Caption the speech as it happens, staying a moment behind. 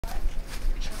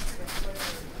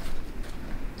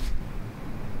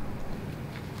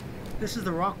This is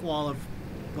the Rockwall of,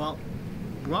 well,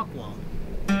 Rockwall.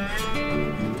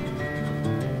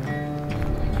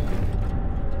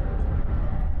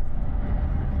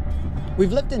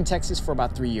 We've lived in Texas for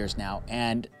about 3 years now,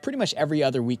 and pretty much every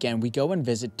other weekend we go and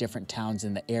visit different towns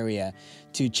in the area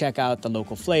to check out the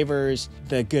local flavors,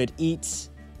 the good eats.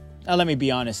 Now, let me be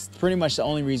honest, pretty much the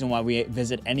only reason why we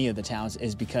visit any of the towns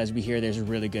is because we hear there's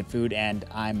really good food, and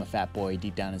I'm a fat boy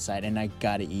deep down inside, and I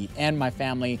gotta eat. And my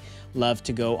family love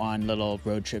to go on little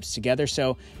road trips together,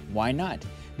 so why not?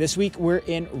 This week we're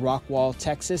in Rockwall,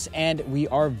 Texas, and we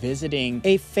are visiting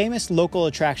a famous local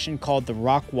attraction called the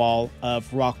Rockwall of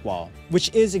Rockwall,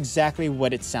 which is exactly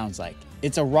what it sounds like.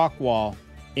 It's a rock wall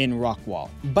in Rockwall.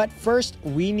 But first,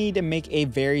 we need to make a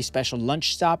very special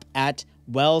lunch stop at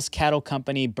Wells Cattle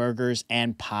Company Burgers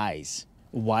and Pies.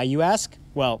 Why, you ask?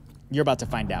 Well, you're about to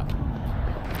find out.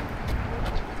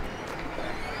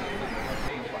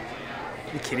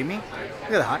 You kidding me? Look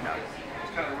at the hot dog.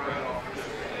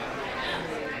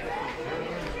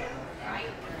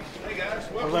 Hey guys,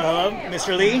 Hello,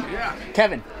 Mr. Lee. Yeah.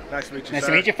 Kevin. Nice to meet you. Nice sir.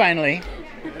 to meet you finally.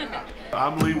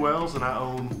 I'm Lee Wells, and I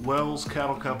own Wells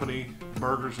Cattle Company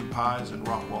Burgers and Pies in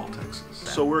Rockwall, Texas.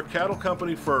 So we're a cattle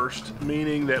company first,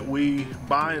 meaning that we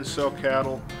buy and sell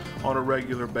cattle on a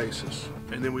regular basis,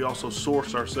 and then we also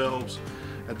source ourselves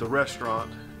at the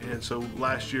restaurant. And so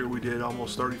last year we did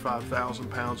almost 35,000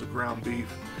 pounds of ground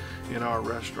beef in our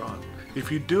restaurant.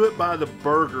 If you do it by the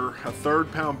burger, a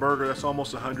third-pound burger, that's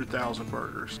almost 100,000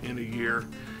 burgers in a year.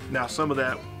 Now, some of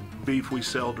that beef we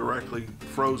sell directly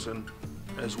frozen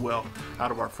as well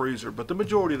out of our freezer, but the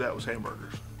majority of that was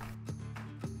hamburgers.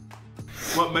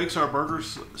 What makes our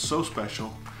burgers so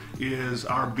special is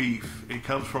our beef. It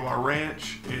comes from our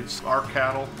ranch, it's our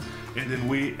cattle, and then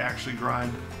we actually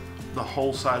grind the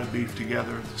whole side of beef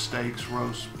together. The steaks,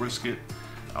 roast, brisket,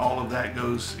 all of that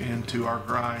goes into our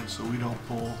grind, so we don't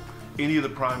pull any of the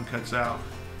prime cuts out.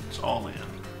 It's all in.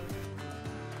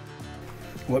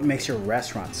 What makes your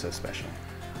restaurant so special?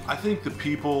 I think the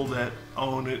people that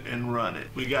own it and run it.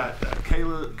 We got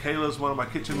Kayla. Kayla's one of my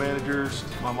kitchen managers.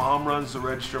 My mom runs the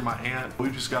register, my aunt.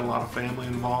 We've just got a lot of family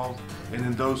involved. And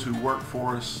then those who work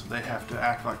for us, they have to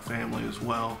act like family as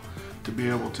well to be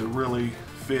able to really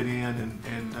fit in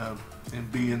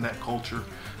and be in that culture.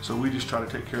 So we just try to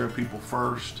take care of people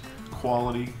first,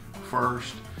 quality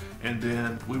first, and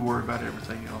then we worry about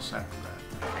everything else after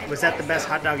that. Was that the best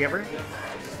hot dog ever?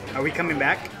 Are we coming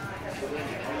back?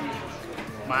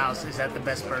 Miles, is that the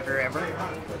best burger ever?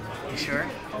 You sure?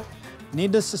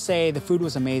 Needless to say, the food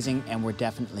was amazing, and we're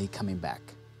definitely coming back.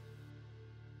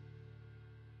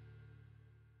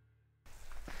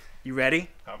 You ready?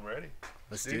 I'm ready.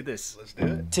 Let's do this. Let's do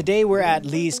it. Today we're at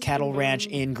Lee's Cattle Ranch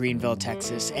in Greenville,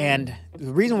 Texas, and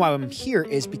the reason why I'm here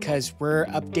is because we're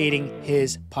updating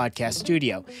his podcast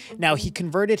studio. Now, he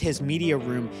converted his media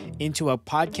room into a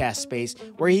podcast space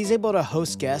where he's able to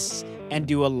host guests and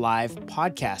do a live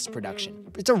podcast production.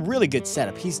 It's a really good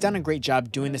setup. He's done a great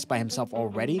job doing this by himself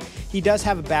already. He does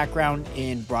have a background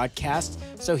in broadcast,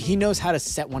 so he knows how to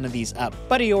set one of these up.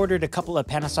 But he ordered a couple of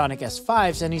Panasonic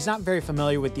S5s, and he's not very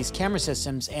familiar with these camera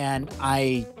systems, and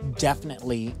I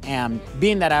definitely am.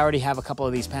 Being that I already have a couple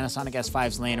of these Panasonic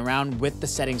S5s laying around with the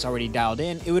settings already dialed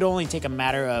in, it would only take a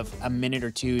matter of a minute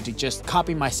or two to just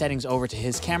copy my settings over to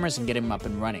his cameras and get him up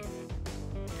and running.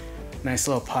 Nice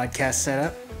little podcast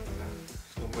setup.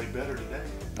 It's gonna be better today.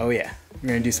 Oh yeah, we're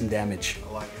gonna do some damage.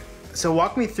 I like it. So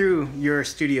walk me through your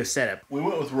studio setup. We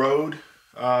went with Rode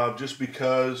just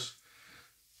because,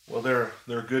 well, they're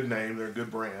a good name, they're a good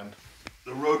brand.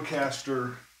 The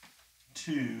Rodecaster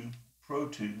 2 Pro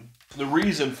 2. The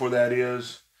reason for that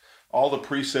is all the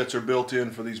presets are built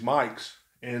in for these mics,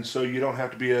 and so you don't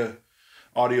have to be a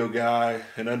audio guy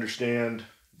and understand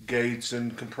gates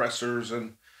and compressors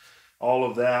and all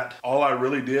of that. All I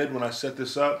really did when I set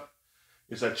this up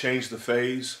is I changed the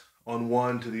phase on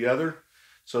one to the other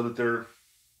so that they're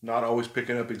not always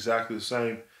picking up exactly the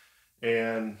same,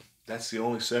 and that's the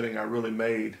only setting I really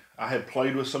made. I had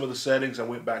played with some of the settings. I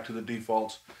went back to the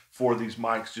defaults for these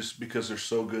mics just because they're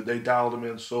so good. They dialed them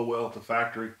in so well at the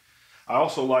factory. I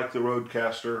also like the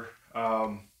Rodecaster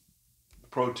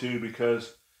Pro 2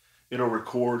 because it'll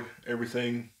record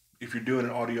everything. If you're doing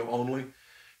an audio only,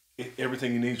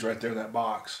 everything you need is right there in that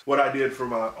box. What I did for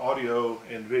my audio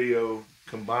and video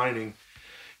combining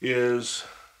is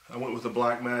I went with the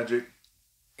Blackmagic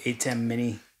 810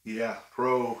 Mini. Yeah,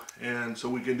 Pro, and so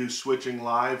we can do switching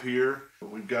live here.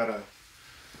 We've got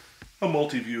a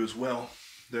multi-view as well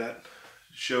that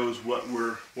shows what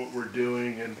we're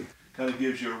doing and kind of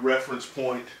gives you a reference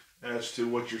point as to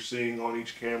what you're seeing on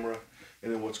each camera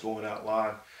and then what's going out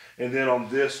live. And then on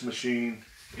this machine,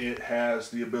 it has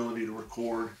the ability to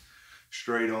record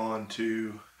straight on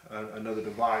to another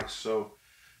device. So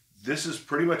this is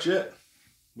pretty much it.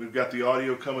 We've got the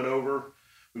audio coming over,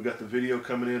 we've got the video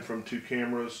coming in from 2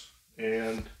 cameras,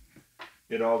 and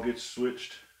it all gets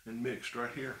switched and mixed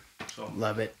right here. So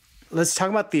love it. Let's talk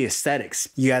about the aesthetics.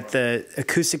 You got the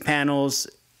acoustic panels,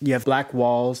 you have black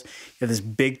walls, you have this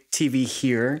big TV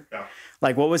here. Yeah.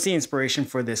 Like, what was the inspiration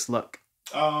for this look?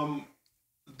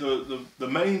 The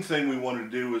main thing we wanted to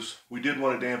do was we did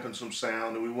want to dampen some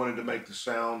sound, and we wanted to make the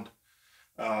sound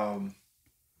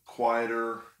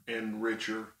quieter and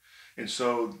richer. And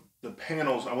so the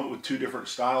panels, I went with 2 different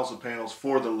styles of panels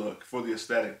for the look, for the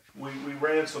aesthetic. We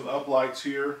ran some uplights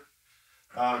here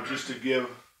just to give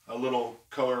a little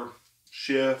color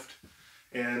shift,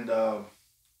 and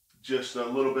just a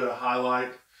little bit of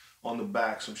highlight on the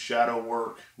back, some shadow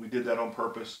work. We did that on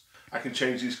purpose. I can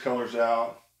change these colors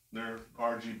out. They're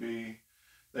RGB.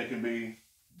 They can be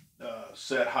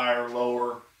set higher,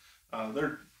 lower.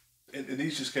 And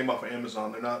these just came off of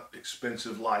Amazon. They're not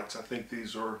expensive lights. I think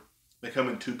they come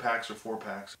in 2 packs or 4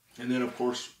 packs. And then of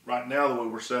course, right now the way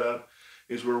we're set up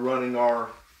is we're running our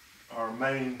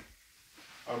main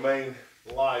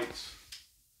lights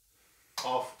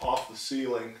off the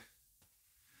ceiling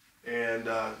and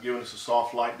giving us a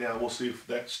soft light down. We'll see if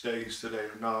that stays today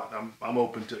or not. I'm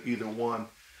open to either one.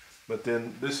 But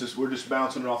then we're just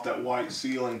bouncing it off that white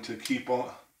ceiling to keep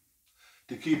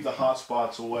the hot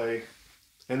spots away.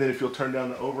 And then if you'll turn down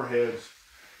the overheads,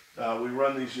 we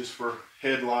run these just for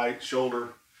headlight, shoulder,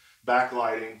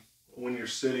 backlighting. When you're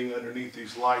sitting underneath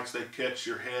these lights, they catch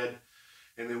your head,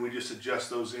 and then we just adjust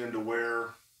those in to where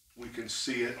we can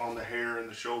see it on the hair and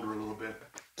the shoulder a little bit.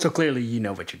 So clearly you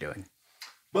know what you're doing.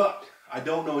 But I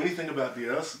don't know anything about the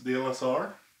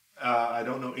DLSR. I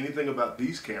don't know anything about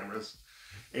these cameras.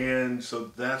 And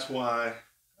so that's why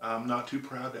I'm not too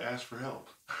proud to ask for help.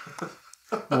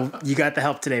 Well, you got the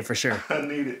help today for sure. I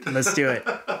need it. Let's do it.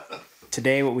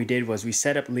 Today what we did was we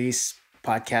set up Lee's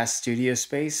podcast studio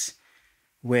space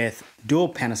with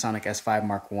dual Panasonic S5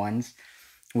 Mark Is.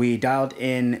 We dialed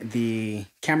in the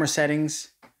camera settings.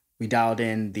 We dialed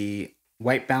in the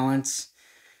white balance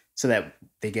so that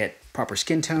they get proper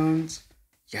skin tones.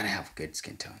 You gotta have good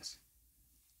skin tones.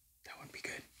 That would be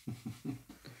good.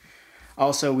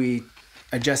 Also, we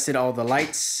adjusted all the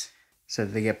lights so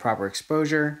that they get proper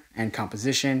exposure and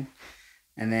composition,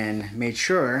 and then made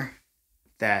sure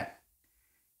that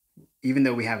even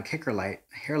though we have a kicker light,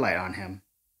 a hair light on him,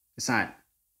 it's not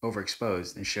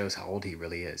overexposed and shows how old he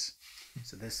really is.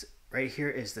 So this right here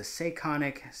is the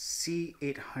Seikonic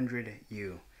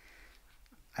C800U.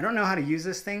 I don't know how to use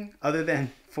this thing other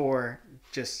than for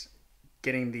just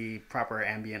getting the proper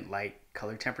ambient light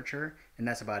color temperature, and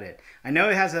that's about it. I know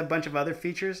it has a bunch of other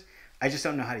features, I just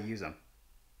don't know how to use them.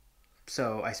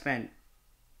 So I spent,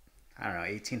 I don't know,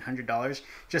 $1,800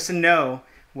 just to know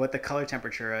what the color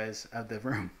temperature is of the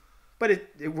room. But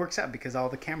it works out because all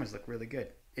the cameras look really good.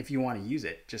 If you want to use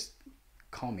it, just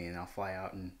call me and I'll fly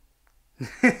out and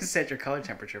set your color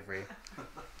temperature for you.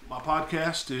 My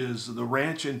podcast is The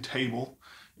Ranch and Table,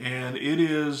 and it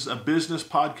is a business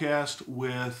podcast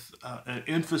with an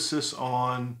emphasis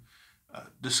on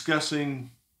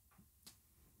discussing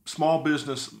small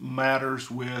business matters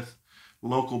with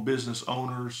local business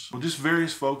owners, or just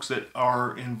various folks that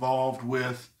are involved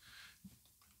with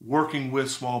working with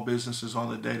small businesses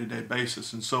on a day-to-day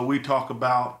basis. And so we talk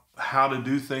about how to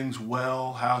do things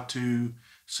well, how to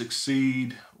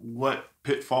succeed, what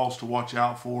pitfalls to watch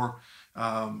out for.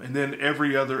 And then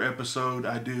every other episode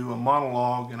I do a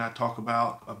monologue and I talk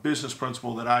about a business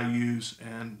principle that I use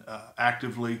and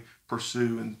actively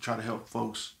pursue and try to help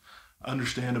folks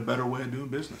understand a better way of doing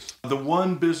business. The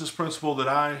one business principle that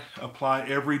I apply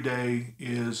every day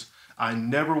is I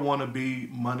never want to be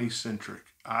money-centric.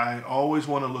 I always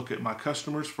want to look at my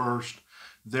customers first,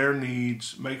 their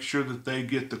needs, make sure that they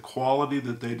get the quality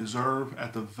that they deserve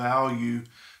at the value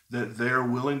that they're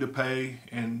willing to pay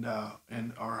and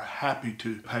are happy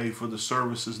to pay for the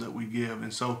services that we give.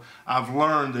 And so I've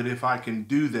learned that if I can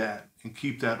do that and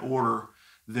keep that order,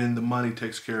 then the money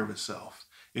takes care of itself.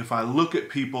 If I look at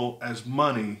people as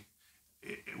money,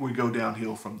 we go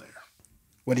downhill from there.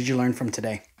 What did you learn from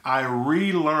today? I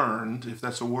relearned, if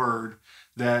that's a word,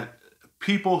 that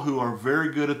people who are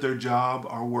very good at their job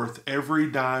are worth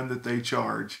every dime that they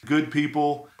charge. Good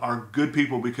people are good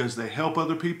people because they help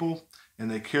other people and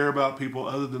they care about people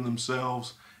other than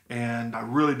themselves. And I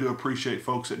really do appreciate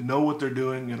folks that know what they're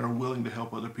doing and are willing to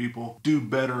help other people do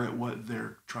better at what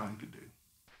they're trying to do.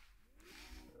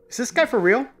 Is this guy for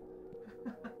real?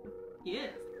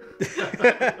 Yes.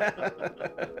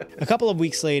 A couple of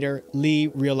weeks later,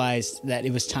 Lee realized that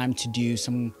it was time to do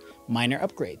some minor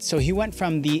upgrades. So he went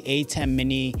from the A10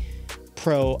 Mini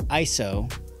Pro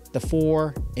ISO, the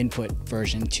 4 input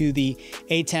version, to the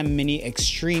ATEM Mini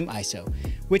Extreme ISO,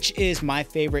 which is my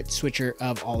favorite switcher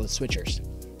of all the switchers.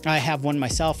 I have one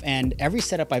myself, and every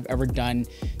setup I've ever done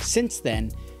since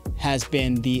then has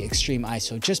been the Extreme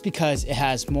ISO, just because it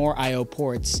has more IO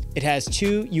ports. It has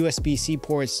 2 USB-C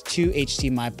ports, 2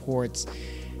 HDMI ports,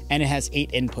 and it has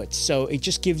 8 inputs. So it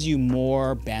just gives you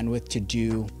more bandwidth to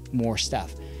do more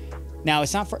stuff. Now,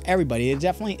 it's not for everybody. It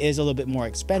definitely is a little bit more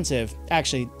expensive.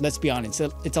 Actually, let's be honest,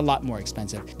 it's a lot more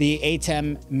expensive. The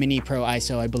ATEM Mini Pro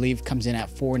ISO, I believe, comes in at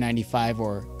 $495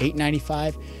 or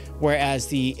 $895, whereas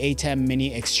the ATEM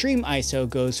Mini Extreme ISO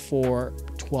goes for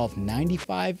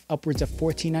 $1295, upwards of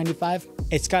 $1495.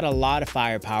 It's got a lot of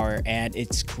firepower, and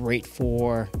it's great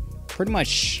for pretty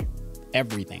much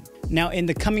everything. Now, in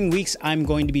the coming weeks, I'm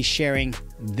going to be sharing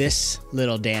this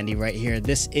little dandy right here.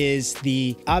 This is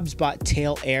the OBSBot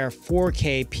Tail Air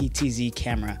 4K PTZ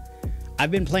camera.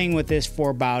 I've been playing with this for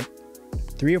about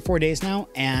 3 or 4 days now,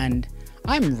 and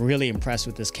I'm really impressed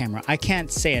with this camera. I can't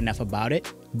say enough about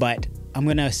it, but I'm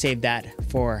gonna save that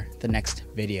for the next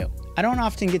video. I don't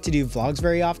often get to do vlogs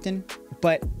very often,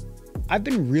 but I've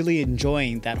been really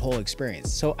enjoying that whole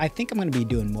experience. So I think I'm gonna be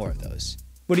doing more of those.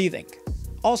 What do you think?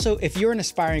 Also, if you're an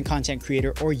aspiring content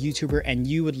creator or YouTuber and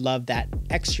you would love that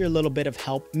extra little bit of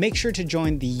help, make sure to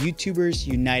join the YouTubers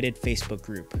United Facebook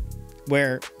group,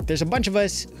 where there's a bunch of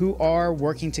us who are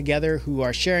working together, who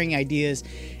are sharing ideas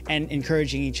and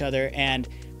encouraging each other and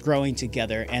growing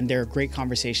together. And there are great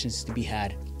conversations to be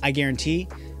had. I guarantee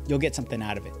you'll get something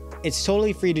out of it. It's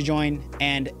totally free to join,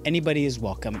 and anybody is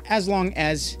welcome as long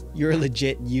as you're a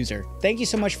legit user. Thank you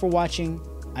so much for watching.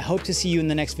 I hope to see you in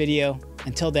the next video.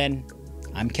 Until then,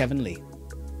 I'm Kevin Lee.